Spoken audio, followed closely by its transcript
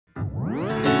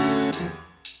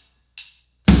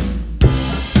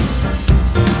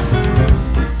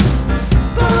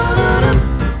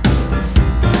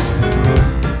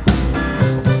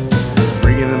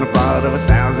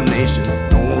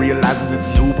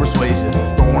persuasion.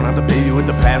 Throwing out the baby with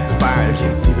the pacifier.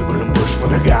 Can't see the burning bush for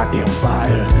the goddamn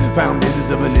fire. Foundations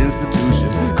of an institution,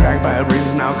 cracked by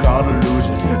abrasions now called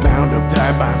illusions. Bound up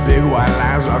tight by big white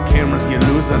lines while cameras get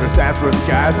loose under thatchwork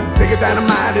skies. Stick a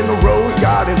dynamite in the rose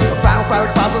garden. A found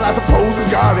fallic fossil I suppose is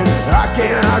guardin.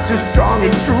 Arcane and art just strong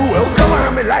and true. Well, come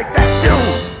on me like that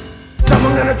dude.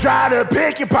 Someone gonna try to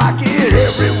pick your pocket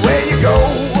everywhere you go.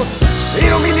 You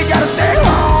don't mean you gotta stay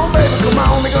home, baby. Come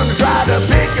on, they're gonna try to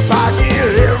pick your pocket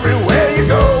everywhere you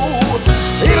go.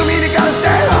 You don't mean you gotta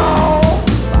stay home.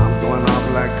 Bombs going off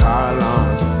like car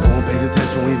alarms. No one pays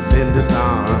attention, we've been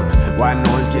disarmed. White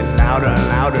noise getting louder and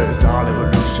louder. It's all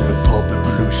evolution and pulpit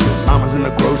pollution. Mama's in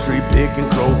the grocery picking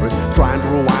clovers, trying to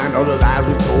rewind all the lies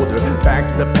we told her. Back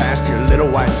to the past, your little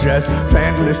white dress,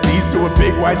 planting the seeds to a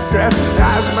big white dress.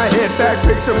 Eyes in my head, back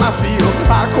picture my field.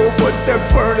 Our cold footsteps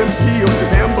burn and peel.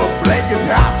 Ember blankets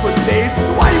hot for days. So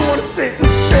why you wanna sit and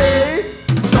stay?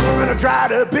 Someone gonna try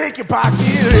to pick your pocket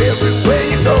everywhere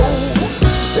you go.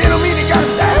 They don't mean you gotta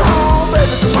stay home,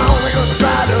 baby. Come on, they're gonna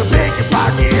try to pick